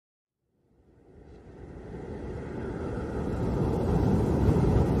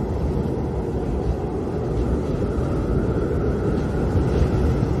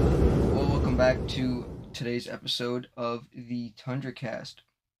today's episode of the TundraCast.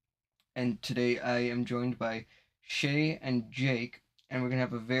 And today I am joined by Shay and Jake, and we're going to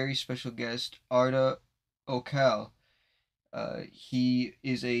have a very special guest, Arda Orcal. He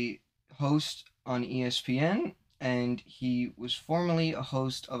is a host on ESPN, and he was formerly a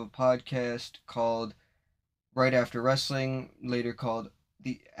host of a podcast called Right After Wrestling, later called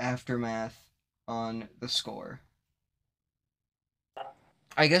The Aftermath on the Score.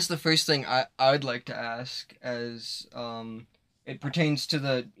 I guess the first thing I'd like to ask, as it pertains to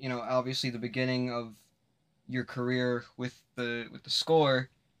the obviously the beginning of your career with the Score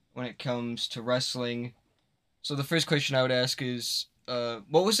when it comes to wrestling. So the first question I would ask is,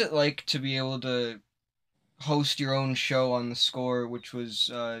 what was it like to be able to host your own show on the Score, which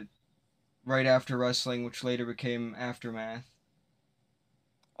was Right After Wrestling, which later became Aftermath?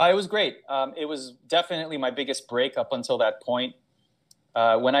 It was great. It was definitely my biggest break up until that point.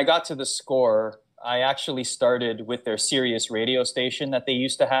 When I got to the Score, I actually started with their Sirius radio station that they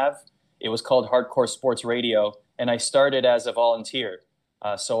used to have. It was called Hardcore Sports Radio, and I started as a volunteer.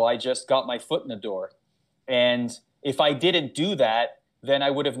 So I just got my foot in the door. And if I didn't do that, then I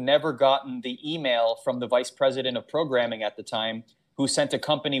would have never gotten the email from the vice president of programming at the time, who sent a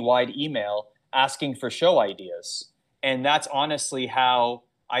company-wide email asking for show ideas. And that's honestly how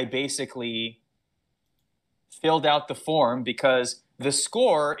I basically filled out the form, because the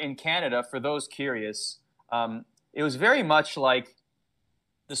Score in Canada, for those curious, it was very much like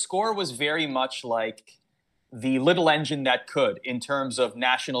the Score was very much like the little engine that could in terms of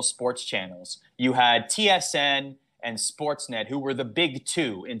national sports channels. You had TSN and Sportsnet, who were the big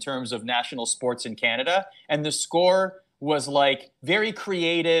two in terms of national sports in Canada. And the Score was like very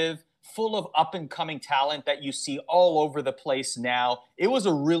creative, full of up-and-coming talent that you see all over the place now. It was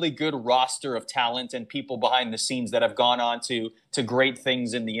a really good roster of talent and people behind the scenes that have gone on to great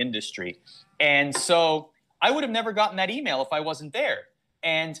things in the industry. And so I would have never gotten that email if I wasn't there.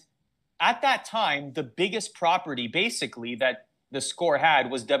 And at that time, the biggest property basically that the Score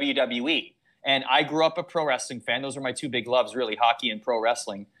had was WWE. And I grew up a pro wrestling fan. Those are my two big loves, really, hockey and pro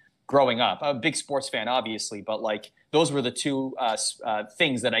wrestling growing up. I'm a big sports fan, obviously, but like those were the two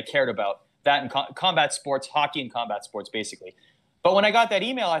things that I cared about, that and combat sports, hockey and combat sports, basically. But when I got that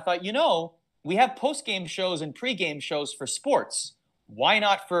email, I thought, we have post-game shows and pre-game shows for sports. Why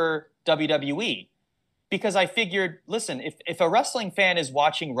not for WWE? Because I figured, listen, if a wrestling fan is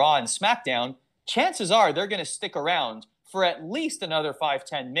watching Raw and SmackDown, chances are they're going to stick around for at least another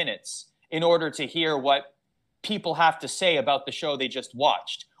 5-10 minutes in order to hear what people have to say about the show they just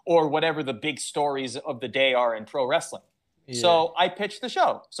watched, or whatever the big stories of the day are in pro wrestling. Yeah. So I pitched the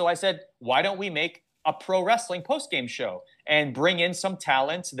show. So I said, why don't we make a pro wrestling post-game show and bring in some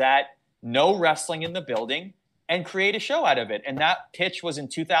talent that know wrestling in the building and create a show out of it? And that pitch was in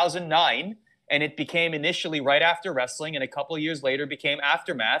 2009, and it became initially Right After Wrestling, and a couple of years later became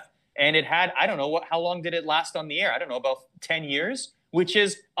Aftermath. And it had, I don't know, how long did it last on the air? I don't know, about 10 years, which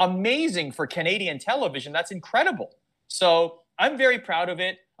is amazing for Canadian television. That's incredible. So I'm very proud of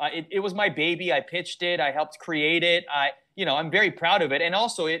it. It was my baby. I pitched it. I helped create it. I'm very proud of it. And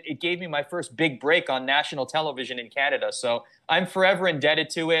also, it gave me my first big break on national television in Canada. So I'm forever indebted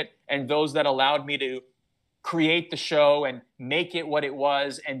to it, and those that allowed me to create the show and make it what it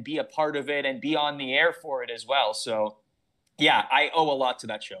was and be a part of it and be on the air for it as well. So, yeah, I owe a lot to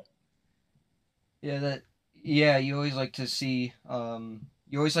that show. Yeah, you always like to see,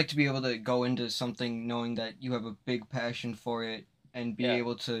 you always like to be able to go into something knowing that you have a big passion for it, and be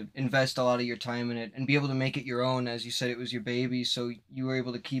able to invest a lot of your time in it and be able to make it your own. As you said, it was your baby, so you were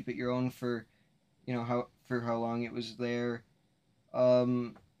able to keep it your own for, how long it was there.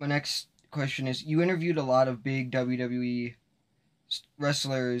 My next question is, you interviewed a lot of big WWE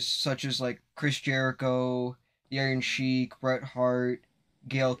wrestlers, such as like Chris Jericho, the Iron Sheik, Bret Hart,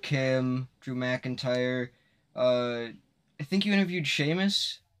 Gail Kim, Drew McIntyre. I think you interviewed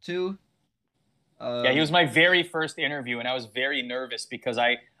Sheamus too. Yeah, he was my very first interview, and I was very nervous because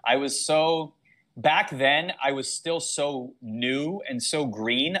I was so, back then, I was still so new and so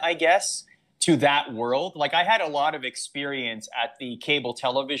green, I guess, to that world. Like, I had a lot of experience at the cable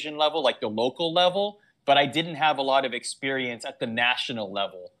television level, like the local level, but I didn't have a lot of experience at the national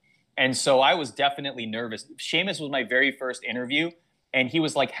level. And so I was definitely nervous. Sheamus was my very first interview, and he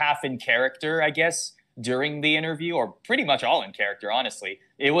was like half in character, I guess, during the interview, or pretty much all in character, honestly.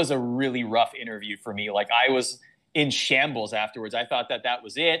 It was a really rough interview for me. Like, I was in shambles afterwards. I thought that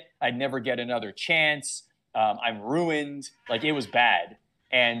was it. I'd never get another chance. I'm ruined. Like, it was bad.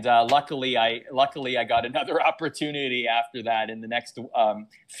 And luckily I got another opportunity after that, and the next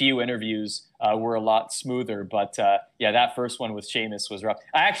few interviews were a lot smoother. But yeah, that first one with Sheamus was rough.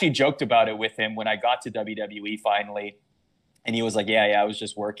 I actually joked about it with him when I got to WWE finally, and he was like, "Yeah, I was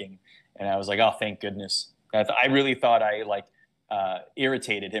just working," and I was like, "Oh, thank goodness." I really thought I like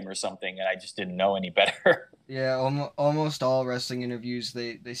irritated him or something, and I just didn't know any better. Yeah, almost all wrestling interviews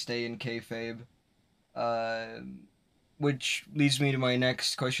they stay in kayfabe. Uh, which leads me to my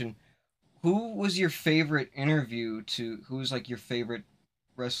next question: who was your favorite interview to? Who's like your favorite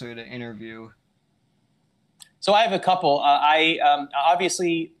wrestler to interview? So I have a couple. I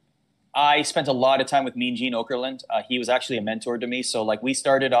obviously I spent a lot of time with Mean Gene Okerlund. He was actually a mentor to me. So like we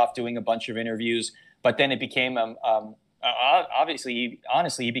started off doing a bunch of interviews, but then it became obviously,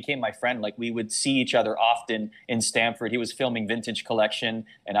 honestly, he became my friend. Like we would see each other often in Stamford. He was filming Vintage Collection,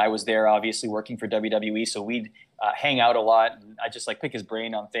 and I was there, obviously working for WWE. So we'd hang out a lot, and I just like pick his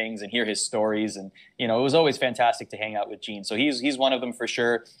brain on things and hear his stories. And it was always fantastic to hang out with Gene. So he's one of them for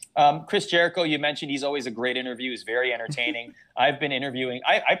sure. Chris Jericho, you mentioned, he's always a great interview. He's very entertaining. I've been interviewing.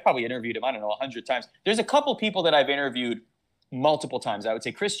 I probably interviewed him, I don't know, 100 times. There's a couple people that I've interviewed multiple times. I would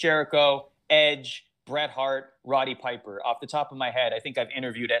say Chris Jericho, Edge, Bret Hart, Roddy Piper. Off the top of my head, I think I've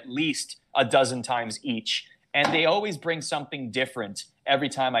interviewed at least a dozen times each. And they always bring something different every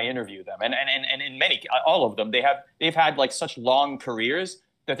time I interview them. And in many, all of them, they've had like such long careers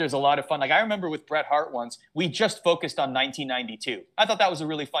that there's a lot of fun. Like I remember with Bret Hart once, we just focused on 1992. I thought that was a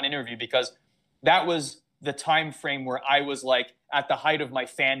really fun interview because that was the time frame where I was like at the height of my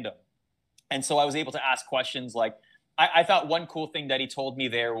fandom. And so I was able to ask questions like, I thought one cool thing that he told me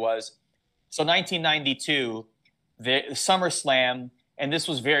there was, so 1992, the SummerSlam, and this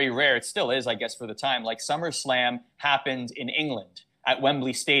was very rare. It still is, I guess, for the time. Like SummerSlam happened in England at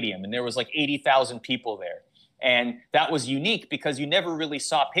Wembley Stadium, and there was like 80,000 people there. And that was unique because you never really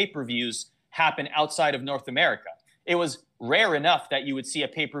saw pay-per-views happen outside of North America. It was rare enough that you would see a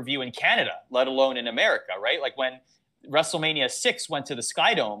pay-per-view in Canada, let alone in America, right? Like when WrestleMania 6 went to the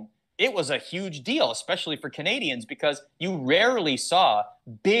Sky Dome, it was a huge deal, especially for Canadians, because you rarely saw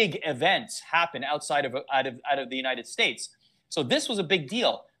big events happen outside of out of the United States. So this was a big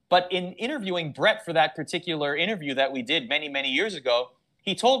deal. But in interviewing Bret for that particular interview that we did many, many years ago,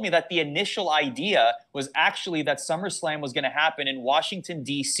 he told me that the initial idea was actually that SummerSlam was going to happen in Washington,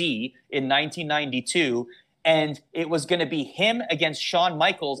 D.C. in 1992, and it was going to be him against Shawn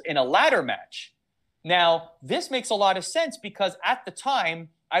Michaels in a ladder match. Now, this makes a lot of sense because at the time,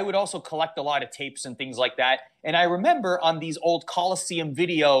 I would also collect a lot of tapes and things like that. And I remember on these old Coliseum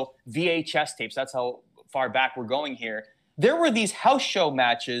video VHS tapes, that's how far back we're going here, there were these house show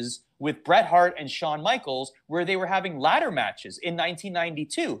matches with Bret Hart and Shawn Michaels where they were having ladder matches in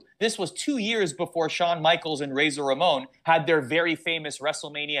 1992. This was 2 years before Shawn Michaels and Razor Ramon had their very famous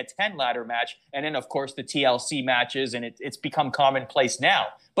WrestleMania 10 ladder match. And then, of course, the TLC matches, and it's become commonplace now.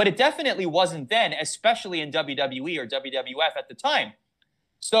 But it definitely wasn't then, especially in WWE or WWF at the time.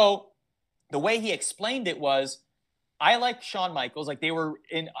 So the way he explained it was, I like Shawn Michaels. Like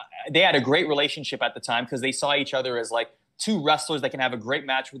they had a great relationship at the time because they saw each other as like two wrestlers that can have a great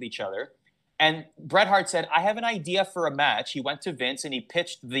match with each other. And Bret Hart said, I have an idea for a match. He went to Vince and he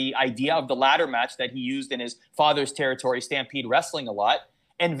pitched the idea of the ladder match that he used in his father's territory, Stampede Wrestling, a lot.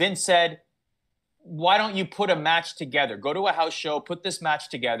 And Vince said, why don't you put a match together? Go to a house show, put this match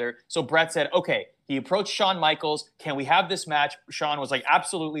together. So Bret said, okay. He approached Shawn Michaels. Can we have this match? Shawn was like,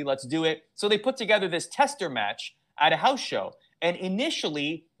 absolutely, let's do it. So they put together this tester match at a house show. And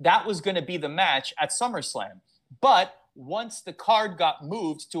initially, that was going to be the match at SummerSlam. But once the card got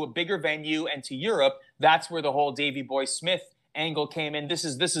moved to a bigger venue and to Europe, that's where the whole Davey Boy Smith angle came in. This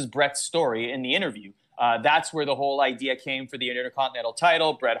is Bret's story in the interview. That's where the whole idea came for the Intercontinental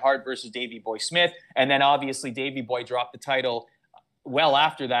title, Bret Hart versus Davey Boy Smith. And then obviously Davey Boy dropped the title well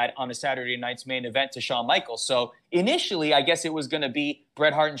after that on a Saturday night's main event to Shawn Michaels. So initially, I guess it was going to be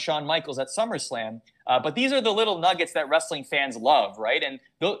Bret Hart and Shawn Michaels at SummerSlam. But these are the little nuggets that wrestling fans love, right? And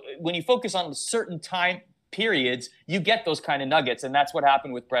when you focus on certain time periods, you get those kind of nuggets, and that's what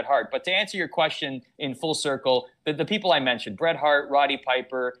happened with Bret Hart. But to answer your question in full circle, the people I mentioned, Bret Hart, Roddy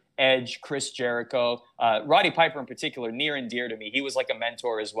Piper, Edge, Chris Jericho, Roddy Piper in particular, near and dear to me. He was like a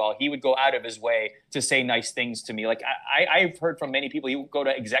mentor as well. He would go out of his way to say nice things to me. Like I've heard from many people, he would go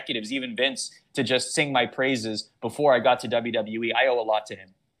to executives, even Vince, to just sing my praises before I got to WWE. I owe a lot to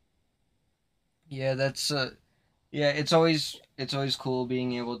him. Yeah, that's yeah. It's always cool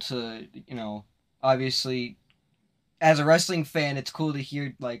being able to obviously as a wrestling fan, it's cool to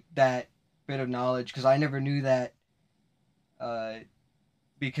hear like that bit of knowledge because I never knew that. Uh,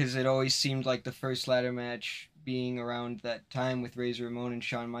 because it always seemed like the first ladder match being around that time with Razor Ramon and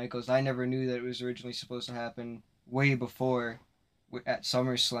Shawn Michaels. I never knew that it was originally supposed to happen way before at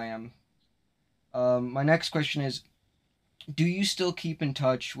SummerSlam. My next question is, do you still keep in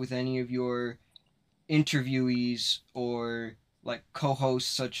touch with any of your interviewees or like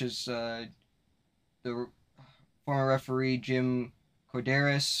co-hosts such as the former referee Jim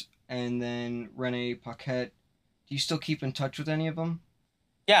Corderas and then Rene Paquette? Do you still keep in touch with any of them?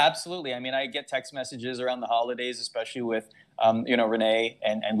 Yeah, absolutely. I mean, I get text messages around the holidays, especially with, Renee,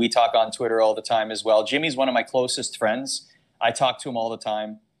 and we talk on Twitter all the time as well. Jimmy's one of my closest friends. I talk to him all the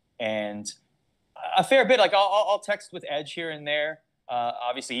time, and a fair bit. Like I'll text with Edge here and there.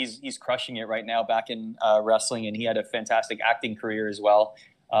 Obviously, he's crushing it right now back in wrestling, and he had a fantastic acting career as well.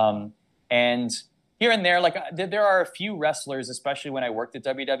 And here and there, like there are a few wrestlers, especially when I worked at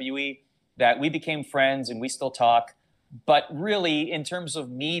WWE, that we became friends and we still talk. But really, in terms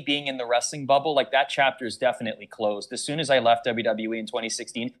of me being in the wrestling bubble, like that chapter is definitely closed. As soon as I left WWE in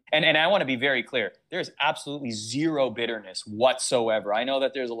 2016, and I want to be very clear, there's absolutely zero bitterness whatsoever. I know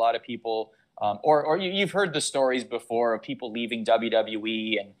that there's a lot of people, or you've heard the stories before of people leaving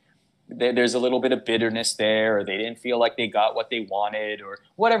WWE and there's a little bit of bitterness there, or they didn't feel like they got what they wanted, or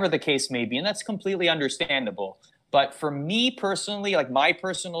whatever the case may be. And that's completely understandable. But for me personally, like my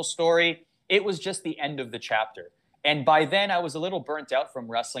personal story, it was just the end of the chapter. And by then, I was a little burnt out from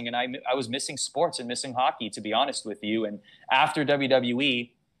wrestling, and I was missing sports and missing hockey, to be honest with you. And after WWE,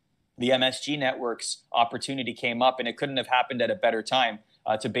 the MSG Network's opportunity came up, and it couldn't have happened at a better time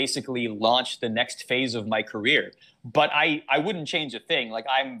to basically launch the next phase of my career. But I wouldn't change a thing. Like,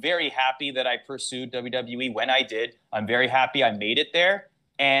 I'm very happy that I pursued WWE when I did. I'm very happy I made it there.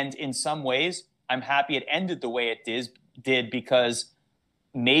 And in some ways, I'm happy it ended the way it did because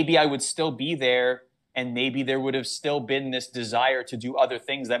maybe I would still be there, and maybe there would have still been this desire to do other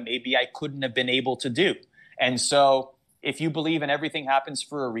things that maybe I couldn't have been able to do. And so if you believe in everything happens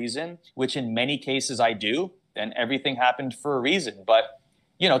for a reason, which in many cases I do, then everything happened for a reason. But,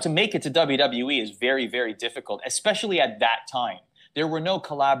 to make it to WWE is very, very difficult, especially at that time. There were no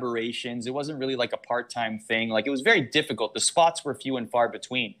collaborations. It wasn't really like a part-time thing. Like, it was very difficult. The spots were few and far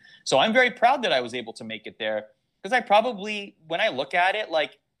between. So I'm very proud that I was able to make it there, because I probably, when I look at it,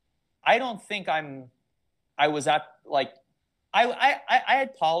 like, I don't think I was at like I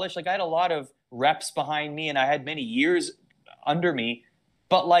had polish, like I had a lot of reps behind me and I had many years under me,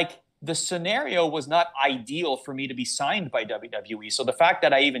 but like the scenario was not ideal for me to be signed by WWE. So the fact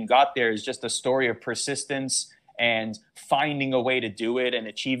that I even got there is just a story of persistence and finding a way to do it and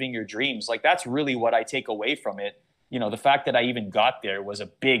achieving your dreams. Like that's really what I take away from it. The fact that I even got there was a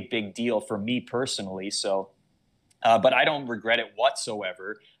big, big deal for me personally. So but I don't regret it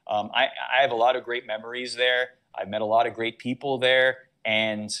whatsoever. I have a lot of great memories there. I've met a lot of great people there,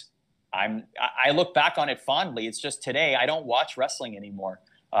 and I look back on it fondly. It's just today I don't watch wrestling anymore.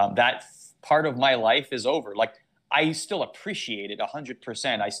 That part of my life is over. Like I still appreciate it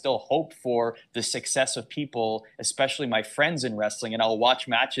 100%. I still hope for the success of people, especially my friends in wrestling. And I'll watch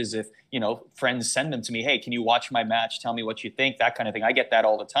matches if, friends send them to me. Hey, can you watch my match? Tell me what you think, that kind of thing. I get that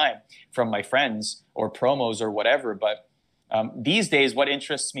all the time from my friends or promos or whatever. But these days, what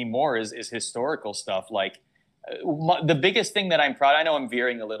interests me more is historical stuff. Like the biggest thing that I'm proud, I know I'm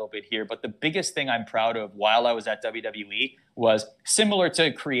veering a little bit here, but the biggest thing I'm proud of while I was at WWE was similar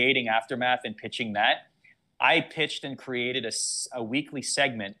to creating Aftermath and pitching that. I pitched and created a weekly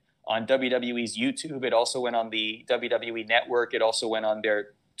segment on WWE's YouTube. It also went on the WWE Network. It also went on their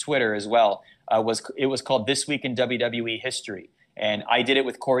Twitter as well. It was called This Week in WWE History. And I did it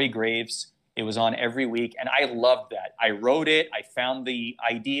with Corey Graves. It was on every week. And I loved that. I wrote it. I found the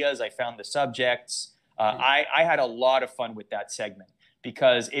ideas. I found the subjects. I had a lot of fun with that segment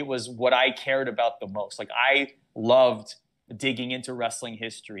because it was what I cared about the most. Like I loved digging into wrestling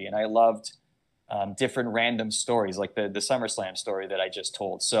history, and I loved different random stories like the SummerSlam story that I just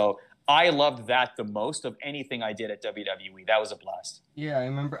told. So I loved that the most of anything I did at WWE. That was a blast. Yeah,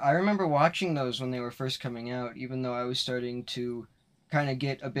 I remember watching those when they were first coming out, even though I was starting to kind of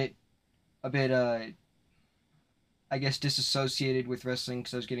get a bit I guess disassociated with wrestling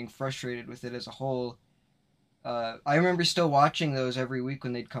because I was getting frustrated with it as a whole. I remember still watching those every week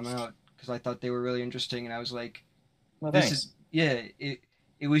when they'd come out because I thought they were really interesting, and I was like, Well, this thanks. is yeah,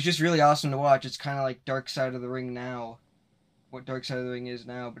 it was just really awesome to watch. It's kind of like Dark Side of the Ring now, what Dark Side of the Ring is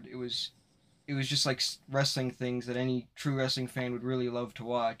now, but it was just like wrestling things that any true wrestling fan would really love to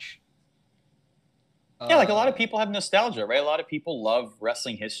watch. Yeah, like a lot Uh, of people have nostalgia, right? A lot of people love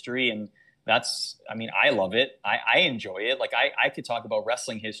wrestling history, and I mean, I love it. I enjoy it. Like I could talk about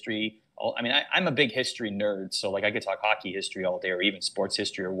wrestling history. I mean, I'm a big history nerd, so like I could talk hockey history all day or even sports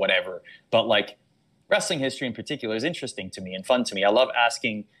history or whatever. But like wrestling history in particular is interesting to me and fun to me. I love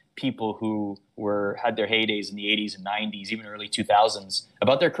asking people who had their heydays in the 80s and 90s, even early 2000s,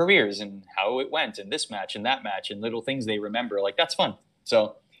 about their careers and how it went, and this match and that match, and little things they remember. Like, that's fun.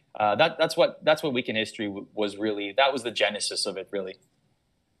 So that's what Weekend History was really. That was the genesis of it, really.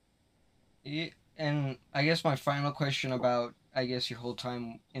 And I guess my final question about, I guess, your whole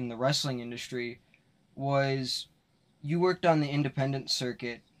time in the wrestling industry was, you worked on the independent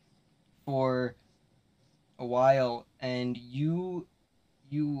circuit for a while, and you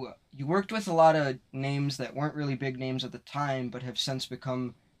worked with a lot of names that weren't really big names at the time, but have since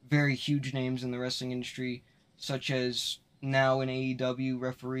become very huge names in the wrestling industry, such as now in AEW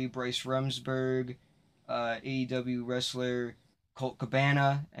referee Bryce Remsburg, AEW wrestler Colt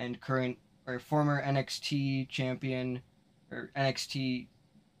Cabana, and current or former NXT champion, or NXT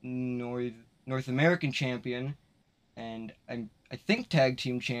North American champion, and I think tag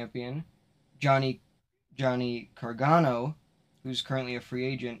team champion Johnny Gargano, who's currently a free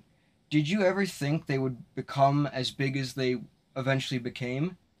agent. Did you ever think they would become as big as they eventually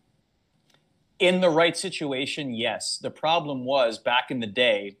became? In the right situation, yes. The problem was back in the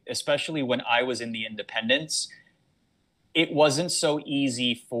day, especially when I was in the independents, it wasn't so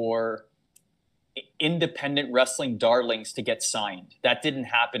easy for independent wrestling darlings to get signed. That didn't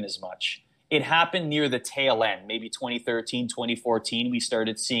happen as much. It happened near the tail end, maybe 2013, 2014. We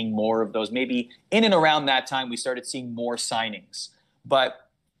started seeing more of those. Maybe in and around that time, we started seeing more signings. But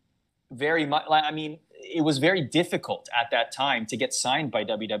very much, I mean, it was very difficult at that time to get signed by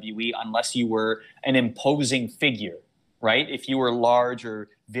WWE unless you were an imposing figure, right? If you were large or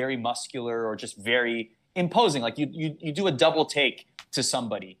very muscular or just very imposing, like you do a double take to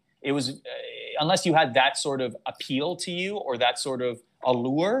somebody. It was unless you had that sort of appeal to you or that sort of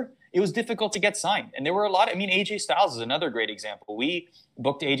allure, it was difficult to get signed. And there were a lot. I mean, AJ Styles is another great example. We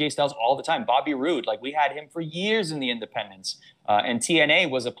booked AJ Styles all the time. Bobby Roode, like, we had him for years in the independents. And TNA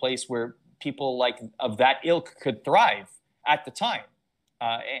was a place where people like of that ilk could thrive at the time.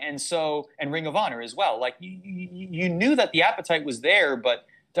 And Ring of Honor as well. Like, you knew that the appetite was there, but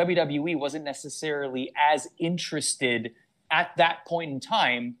WWE wasn't necessarily as interested at that point in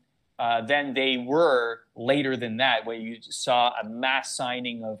time than they were later than that, where you saw a mass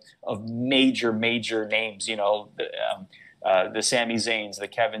signing of major names, you know, the Sami Zayns, the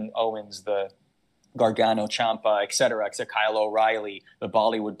Kevin Owens, the Gargano, Ciampa, et cetera, Kyle O'Reilly, the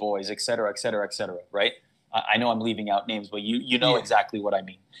Bollywood Boys, et cetera, right? I know I'm leaving out names, but you know exactly what I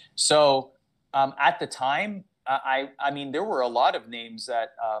mean. So at the time, I mean, there were a lot of names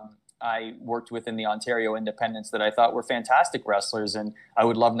that I worked with in the Ontario Independents that I thought were fantastic wrestlers, and I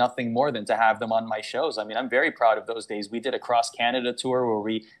would love nothing more than to have them on my shows. I mean, I'm very proud of those days. We did a cross-Canada tour where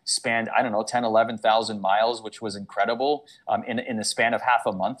we spanned, 11,000 miles, which was incredible, in the span of half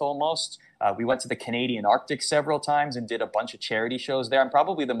a month almost. We went to the Canadian Arctic several times and did a bunch of charity shows there. I'm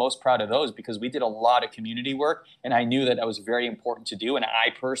probably the most proud of those because we did a lot of community work, and I knew that was very important to do, and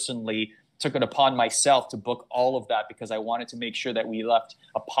I personally took it upon myself to book all of that because I wanted to make sure that we left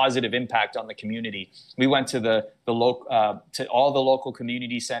a positive impact on the community. We went to to all the local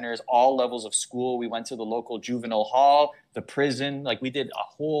community centers, all levels of school. We went to the local juvenile hall, the prison. Like,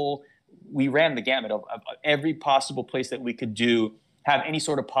 we ran the gamut of every possible place that we could have any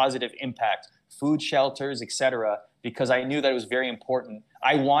sort of positive impact, food shelters, etc., because I knew that it was very important.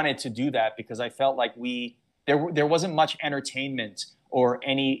 I wanted to do that because I felt like there wasn't much entertainment or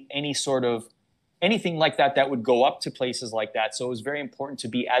any sort of anything like that would go up to places like that. So it was very important to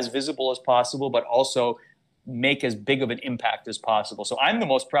be as visible as possible, but also make as big of an impact as possible. So I'm the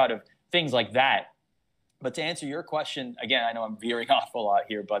most proud of things like that. But to answer your question, again, I know I'm veering off a lot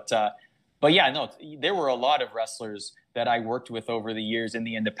here, but yeah, no, there were a lot of wrestlers that I worked with over the years in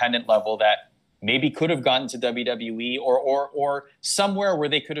the independent level that maybe could have gotten to WWE or somewhere where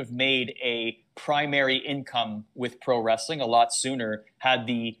they could have made a primary income with pro wrestling a lot sooner had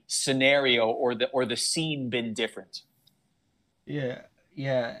the scenario or the scene been different. Yeah,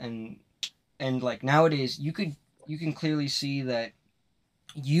 and like nowadays you can clearly see that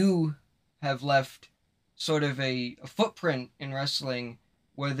you have left sort of a footprint in wrestling,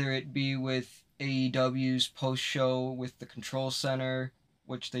 whether it be with AEW's post show with the Control Center,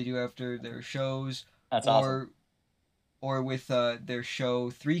 which they do after their shows. That's awesome. Or with their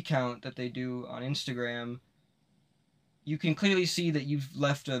show 3 Count that they do on Instagram. You can clearly see that you've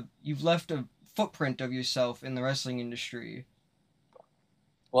left a footprint of yourself in the wrestling industry.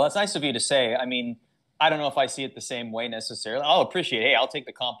 Well, that's nice of you to say. I mean, I don't know if I see it the same way necessarily. I'll appreciate it. Hey, I'll take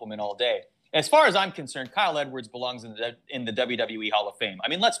the compliment all day. As far as I'm concerned, Kyle Edwards belongs in the WWE Hall of Fame. I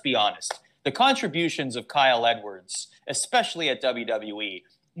mean, let's be honest. The contributions of Kyle Edwards, especially at WWE,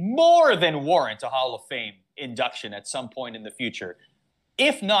 more than warrant a Hall of Fame induction at some point in the future.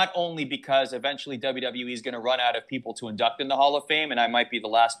 If not only because eventually WWE is going to run out of people to induct in the Hall of Fame and I might be the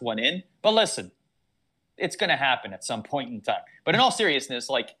last one in. But listen, it's going to happen at some point in time. But in all seriousness,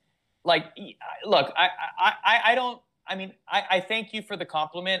 look, I don't, I mean, I thank you for the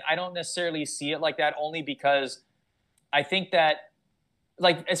compliment. I don't necessarily see it like that, only because I think that,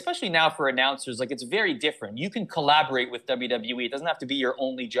 like, especially now for announcers, like, it's very different. You can collaborate with WWE. It doesn't have to be your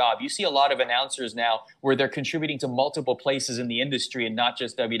only job. You see a lot of announcers now where they're contributing to multiple places in the industry and not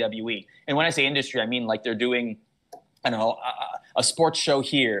just WWE. And when I say industry, I mean like they're doing, I don't know, a sports show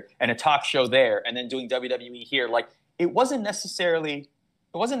here and a talk show there, and then doing WWE here. Like, it wasn't necessarily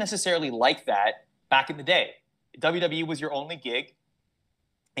like that back in the day. WWE was your only gig,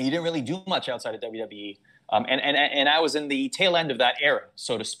 and you didn't really do much outside of WWE. And I was in the tail end of that era,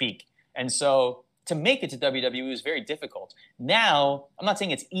 so to speak. And so to make it to WWE was very difficult. Now, I'm not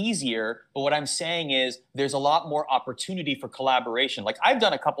saying it's easier, but what I'm saying is there's a lot more opportunity for collaboration. Like, I've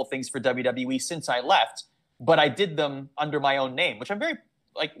done a couple things for WWE since I left, but I did them under my own name, which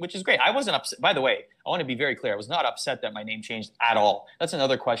is great. I wasn't upset. By the way, I want to be very clear. I was not upset that my name changed at all. That's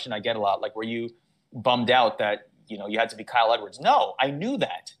another question I get a lot. Like, were you bummed out that, you had to be Kyle Edwards? No, I knew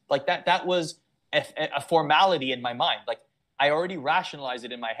that. Like, that was a formality in my mind. Like, I already rationalized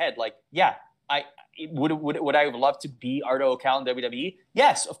it in my head. Like, yeah, would I have loved to be Arda Orcal in WWE?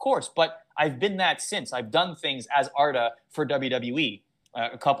 Yes, of course. But I've been that since. I've done things as Arda for WWE,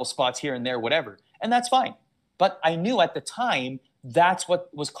 a couple spots here and there, whatever. And that's fine. But I knew at the time that's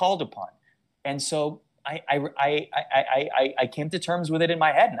what was called upon. And so I came to terms with it in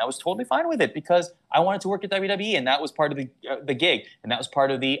my head, and I was totally fine with it because I wanted to work at WWE, and that was part of the gig, and that was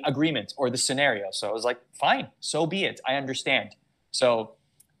part of the agreement or the scenario. So I was like, fine, so be it. I understand. So,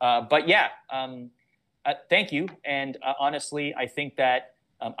 but yeah, thank you. And honestly, I think that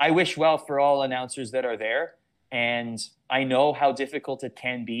I wish well for all announcers that are there, and I know how difficult it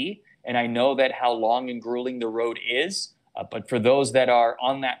can be, and I know that how long and grueling the road is. But for those that are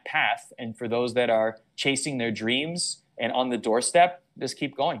on that path, and for those that are chasing their dreams and on the doorstep, just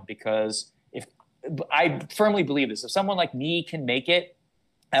keep going, because if I firmly believe this, if someone like me can make it,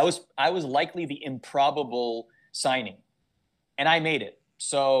 I was likely the improbable signing, and I made it.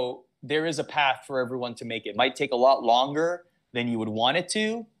 So there is a path for everyone to make it. It might take a lot longer than you would want it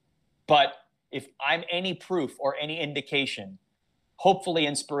to, but if I'm any proof or any indication, hopefully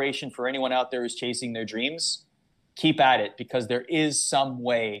inspiration for anyone out there who's chasing their dreams, keep at it, because there is some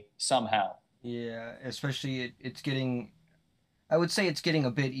way, somehow. Yeah, especially it's getting, I would say it's getting a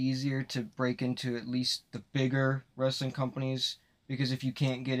bit easier to break into at least the bigger wrestling companies, because if you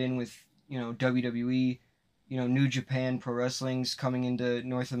can't get in with, WWE, New Japan Pro Wrestling's coming into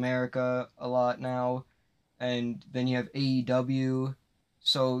North America a lot now, and then you have AEW,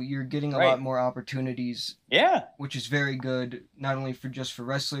 so you're getting a Right. lot more opportunities. Yeah. Which is very good, not only for just for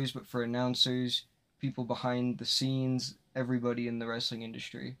wrestlers, but for announcers, people behind the scenes, everybody in the wrestling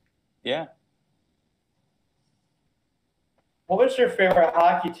industry. Yeah. What was your favorite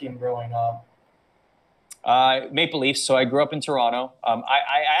hockey team growing up? Maple Leafs. So I grew up in Toronto.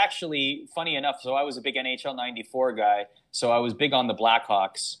 I actually, funny enough, so I was a big NHL '94 guy. So I was big on the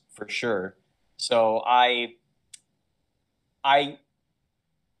Blackhawks for sure. So I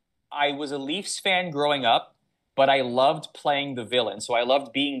was a Leafs fan growing up, but I loved playing the villain. So I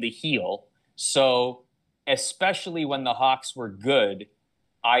loved being the heel. So especially when the Hawks were good,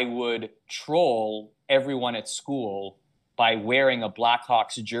 I would troll everyone at school by wearing a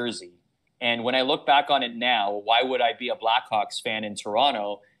Blackhawks jersey. And when I look back on it now, why would I be a Blackhawks fan in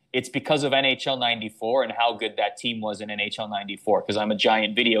Toronto? It's because of NHL '94 and how good that team was in NHL '94, because I'm a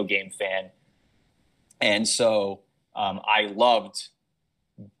giant video game fan. And so I loved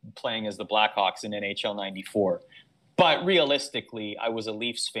playing as the Blackhawks in NHL '94. But realistically, I was a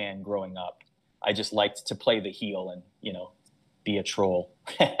Leafs fan growing up. I just liked to play the heel and, be a troll.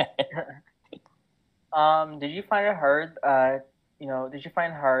 Did you find it hard, did you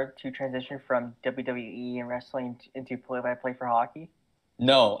find it hard to transition from WWE and wrestling into play-by-play for hockey?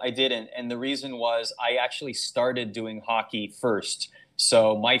 No, I didn't. And the reason was I actually started doing hockey first.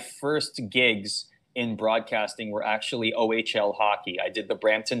 So my first gigs in broadcasting were actually OHL hockey. I did the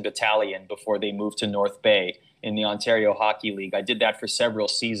Brampton Battalion before they moved to North Bay in the Ontario Hockey League. I did that for several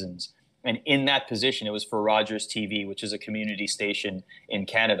seasons. And in that position, it was for Rogers TV, which is a community station in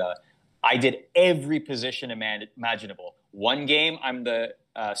Canada. I did every position imaginable. One game, I'm the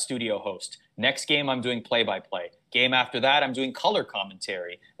studio host. Next game, I'm doing play-by-play. Game after that, I'm doing color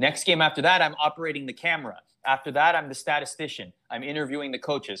commentary. Next game after that, I'm operating the camera. After that, I'm the statistician. I'm interviewing the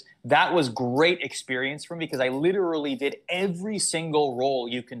coaches. That was great experience for me because I literally did every single role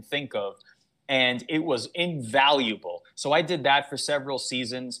you can think of, and it was invaluable. So I did that for several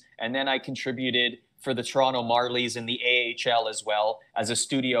seasons, and then I contributed for the Toronto Marlies in the AHL as well as a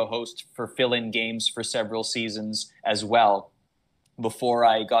studio host for fill-in games for several seasons as well before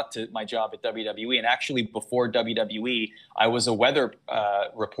I got to my job at WWE. And actually before WWE, I was a weather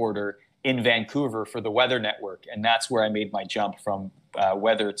reporter in Vancouver for the Weather Network. And that's where I made my jump from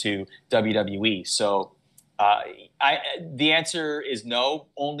weather to WWE. So the answer is no,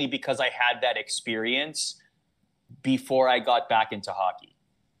 only because I had that experience before I got back into hockey.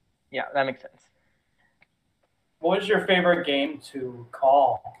 Yeah, that makes sense. What was your favorite game to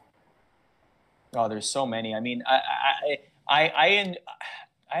call? Oh, there's so many. I mean, I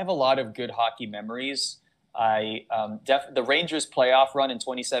have a lot of good hockey memories. The Rangers playoff run in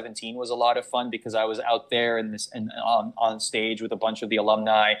 2017 was a lot of fun because I was out there on stage with a bunch of the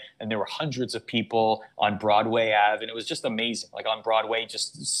alumni, and there were hundreds of people on Broadway Ave, and it was just amazing. Like on Broadway,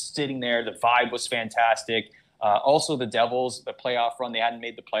 just sitting there, the vibe was fantastic. Also, the Devils, the playoff run, they hadn't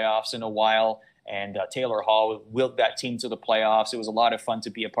made the playoffs in a while, and Taylor Hall willed that team to the playoffs. It was a lot of fun to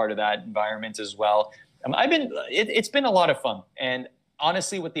be a part of that environment as well. It's been a lot of fun, and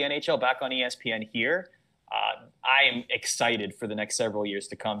honestly, with the NHL back on ESPN here, I am excited for the next several years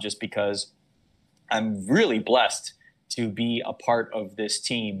to come just because I'm really blessed to be a part of this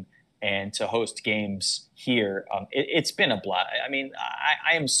team and to host games here. It's been a blast. I mean,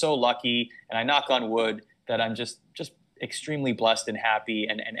 I am so lucky, and I knock on wood that I'm just extremely blessed and happy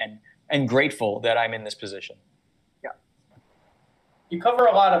and grateful that I'm in this position. Yeah. You cover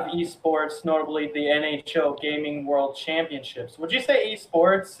a lot of esports, notably the NHL Gaming World Championships. Would you say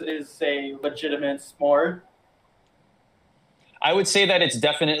esports is a legitimate sport? I would say that it's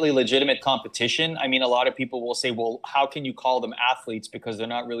definitely legitimate competition. I mean, a lot of people will say, well, how can you call them athletes because they're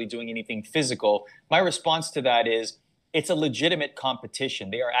not really doing anything physical? My response to that is it's a legitimate competition.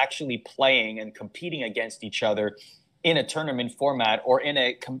 They are actually playing and competing against each other in a tournament format or in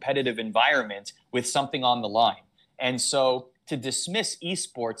a competitive environment with something on the line. And so to dismiss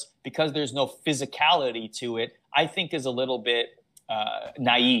esports because there's no physicality to it, I think is a little bit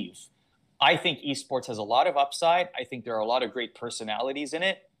naive. I think esports has a lot of upside. I think there are a lot of great personalities in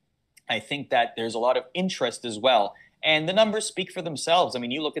it. I think that there's a lot of interest as well. And the numbers speak for themselves. I mean,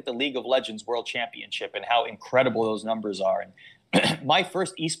 you look at the League of Legends World Championship and how incredible those numbers are. And my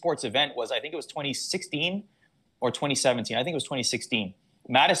first esports event was, I think it was 2016 or 2017. I think it was 2016.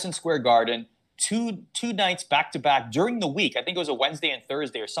 Madison Square Garden, two nights back-to-back during the week. I think it was a Wednesday and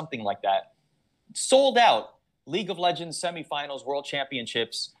Thursday or something like that. Sold out League of Legends semifinals, World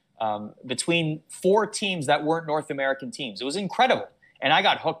Championships, between 4 teams that weren't North American teams. It was incredible. And I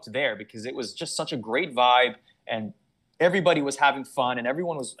got hooked there because it was just such a great vibe and everybody was having fun and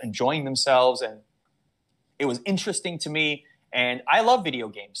everyone was enjoying themselves. And it was interesting to me. And I love video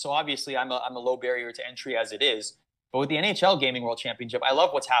games. So obviously I'm a low barrier to entry as it is. But with the NHL Gaming World Championship, I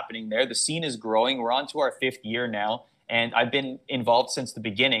love what's happening there. The scene is growing. We're on to our 5th year now. And I've been involved since the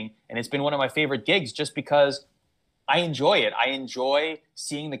beginning. And it's been one of my favorite gigs just because I enjoy it. I enjoy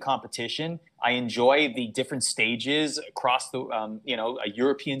seeing the competition. I enjoy the different stages across the, a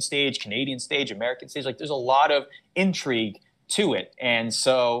European stage, Canadian stage, American stage. Like there's a lot of intrigue to it. And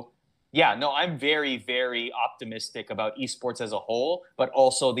so, yeah, no, I'm very, very optimistic about esports as a whole, but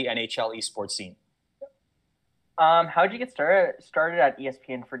also the NHL esports scene. How did you get started at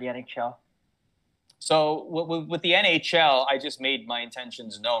ESPN for the NHL? So with the NHL, I just made my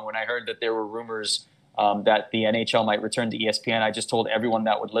intentions known when I heard that there were rumors that the NHL might return to ESPN. I just told everyone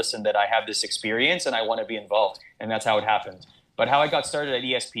that would listen that I have this experience and I want to be involved. And that's how it happened. But how I got started at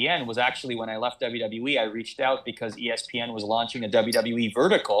ESPN was actually when I left WWE, I reached out because ESPN was launching a WWE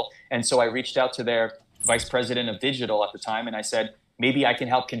vertical. And so I reached out to their vice president of digital at the time. And I said, maybe I can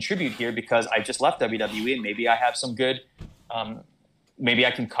help contribute here because I just left WWE and maybe I have some good, maybe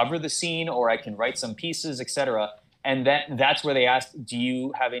I can cover the scene or I can write some pieces, etc. And that's where they asked, do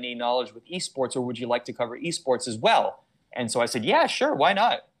you have any knowledge with esports or would you like to cover esports as well? And so I said, yeah, sure, why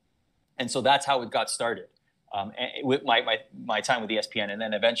not? And so that's how it got started with my time with ESPN. And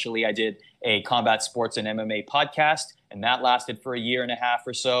then eventually I did a combat sports and MMA podcast, and that lasted for a year and a half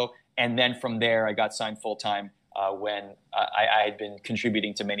or so. And then from there, I got signed full-time when I had been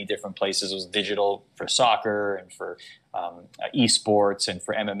contributing to many different places. It was digital for soccer and for esports and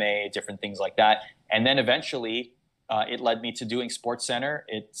for MMA, different things like that. And then eventually, it led me to doing SportsCenter.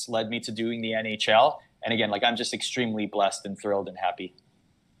 It's led me to doing the NHL. And again, like I'm just extremely blessed and thrilled and happy.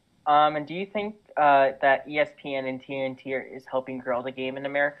 And do you think that ESPN and TNT is helping grow the game in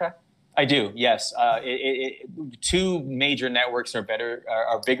America? I do, yes. Two major networks are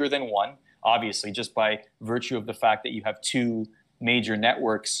bigger than one, obviously, just by virtue of the fact that you have two major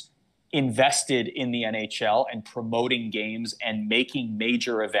networks invested in the NHL and promoting games and making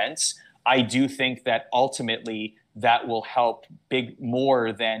major events. I do think that ultimately that will help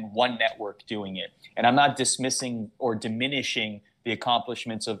more than one network doing it. And I'm not dismissing or diminishing the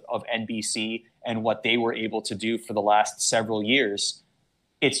accomplishments of NBC and what they were able to do for the last several years.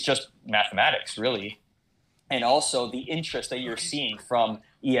 It's just mathematics, really. And also the interest that you're seeing from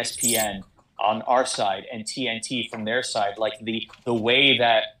ESPN on our side and TNT from their side, like the way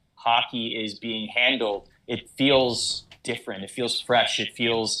that hockey is being handled, it feels different. It feels fresh. It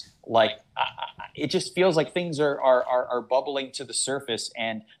feels like it just feels like things are bubbling to the surface,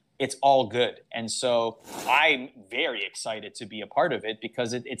 and it's all good. And so I'm very excited to be a part of it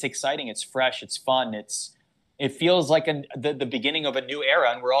because it's exciting. It's fresh. It's fun. It feels like the beginning of a new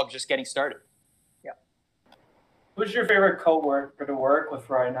era, and we're all just getting started. Yeah. Who's your favorite coworker to work with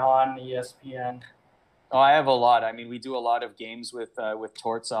right now on ESPN? Oh, I have a lot. I mean, we do a lot of games with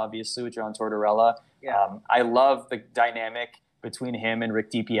Torts, obviously, with John Tortorella. Yeah. I love the dynamic between him and Rick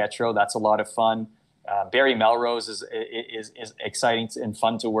DiPietro. That's a lot of fun. Barry Melrose is exciting and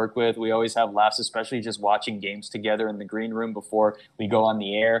fun to work with. We always have laughs, especially just watching games together in the green room before we go on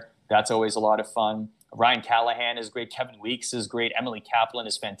the air. That's always a lot of fun. Ryan Callahan is great. Kevin Weeks is great. Emily Kaplan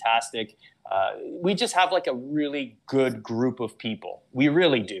is fantastic. We just have like a really good group of people. We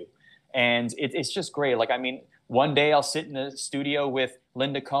really do. And it's just great. Like, I mean, one day I'll sit in the studio with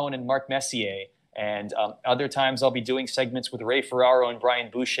Linda Cohn and Mark Messier. And other times I'll be doing segments with Ray Ferraro and Brian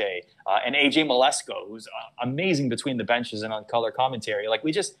Boucher and AJ Malesko, who's amazing between the benches and on color commentary. Like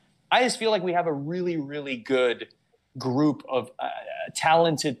I just feel like we have a really, really good group of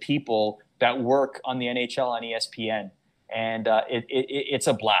talented people that work on the NHL on ESPN. And it's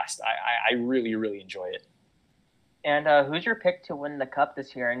a blast. I really, really enjoy it. And who's your pick to win the cup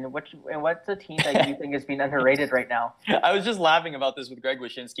this year? And what's the team that you think is being underrated right now? I was just laughing about this with Greg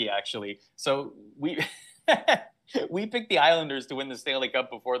Wyshynski, actually. So we picked the Islanders to win the Stanley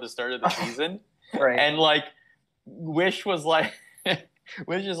Cup before the start of the season. Right. And like Wish is like,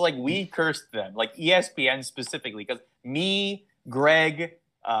 we cursed them, like ESPN specifically, because me, Greg,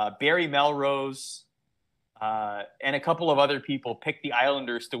 Barry Melrose, and a couple of other people picked the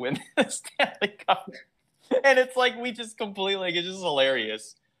Islanders to win the Stanley Cup. And it's like, we just completely, like, it's just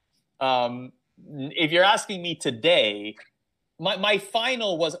hilarious. If you're asking me today, my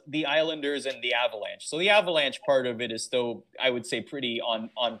final was the Islanders and the Avalanche. So the Avalanche part of it is still, I would say, pretty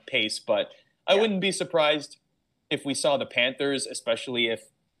on pace. But I wouldn't be surprised if we saw the Panthers, especially if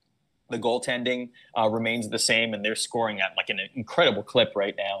the goaltending remains the same and they're scoring at like an incredible clip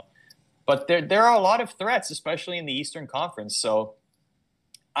right now. But there are a lot of threats, especially in the Eastern Conference. So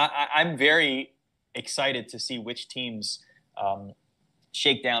I'm very excited to see which teams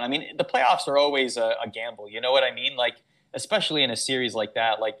shake down. I mean, the playoffs are always a gamble. You know what I mean? Like, especially in a series like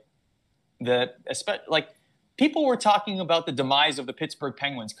that, people were talking about the demise of the Pittsburgh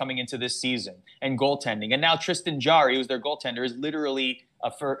Penguins coming into this season and goaltending. And now Tristan Jarry, who's their goaltender, is literally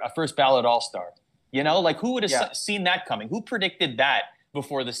a first ballot All-Star. You know, like, who would have seen that coming? Who predicted that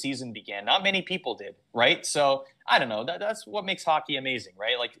before the season began? Not many people did, right? So I don't know. That's what makes hockey amazing,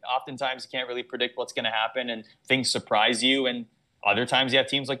 right? Like, oftentimes you can't really predict what's going to happen and things surprise you. And other times you have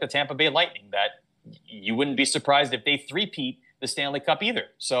teams like the Tampa Bay Lightning that you wouldn't be surprised if they three-peat the Stanley Cup either.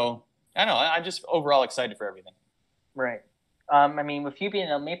 So I don't know. I'm just overall excited for everything. Right. I mean, with you being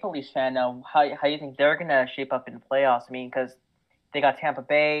a Maple Leafs fan now, how do you think they're going to shape up in the playoffs? I mean, because they got Tampa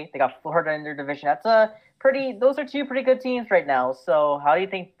Bay, they got Florida in their division. Those are two pretty good teams right now. So how do you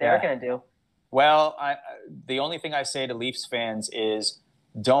think they're going to do? Well, the only thing I say to Leafs fans is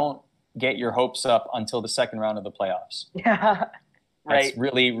don't get your hopes up until the second round of the playoffs. Yeah, right. That's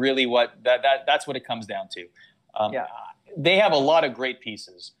really, really that's what it comes down to. They have a lot of great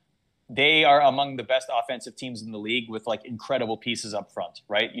pieces. They are among the best offensive teams in the league with like incredible pieces up front,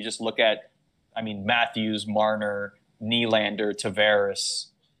 right? You just look at, I mean, Matthews, Marner, Nylander, Tavares,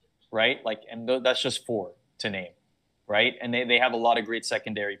 right? Like, and that's just four to name, right? And they have a lot of great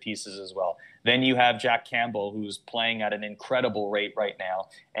secondary pieces as well. Then you have Jack Campbell, who's playing at an incredible rate right now,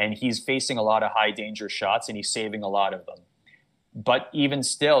 and he's facing a lot of high danger shots, and he's saving a lot of them. But even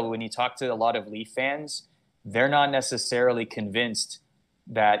still, when you talk to a lot of Leaf fans, they're not necessarily convinced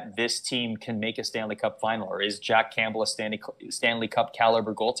that this team can make a Stanley Cup final, or is Jack Campbell a Stanley Cup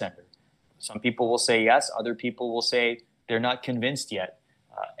caliber goaltender? Some people will say yes. Other people will say they're not convinced yet.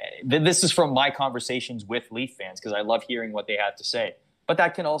 This is from my conversations with Leaf fans because I love hearing what they have to say. But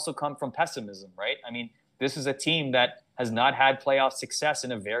that can also come from pessimism, right? I mean, this is a team that has not had playoff success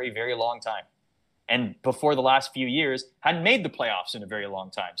in a very, very long time. And before the last few years, hadn't made the playoffs in a very long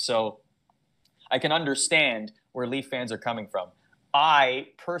time. So I can understand where Leaf fans are coming from. I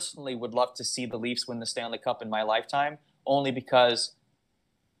personally would love to see the Leafs win the Stanley Cup in my lifetime, only because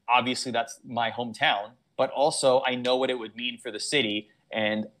obviously that's my hometown, but also I know what it would mean for the city,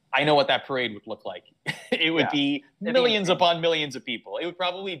 and I know what that parade would look like. It would be millions upon millions of people. It would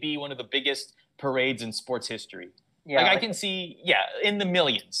probably be one of the biggest parades in sports history. Yeah, like I can see, in the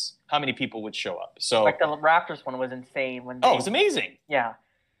millions, how many people would show up. So like the Raptors one was insane. It was amazing. Yeah.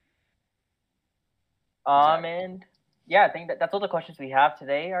 And yeah, I think that's all the questions we have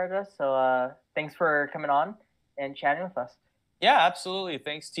today, Arda. So thanks for coming on and chatting with us. Yeah, absolutely.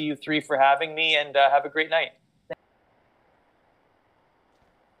 Thanks to you three for having me, and have a great night.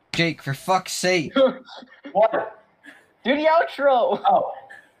 Jake, for fuck's sake. What? Do the outro. Oh. All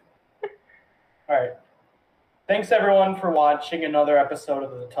right. Thanks, everyone, for watching another episode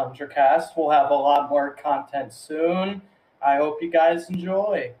of the Tundra Cast. We'll have a lot more content soon. I hope you guys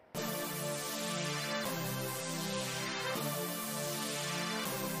enjoy.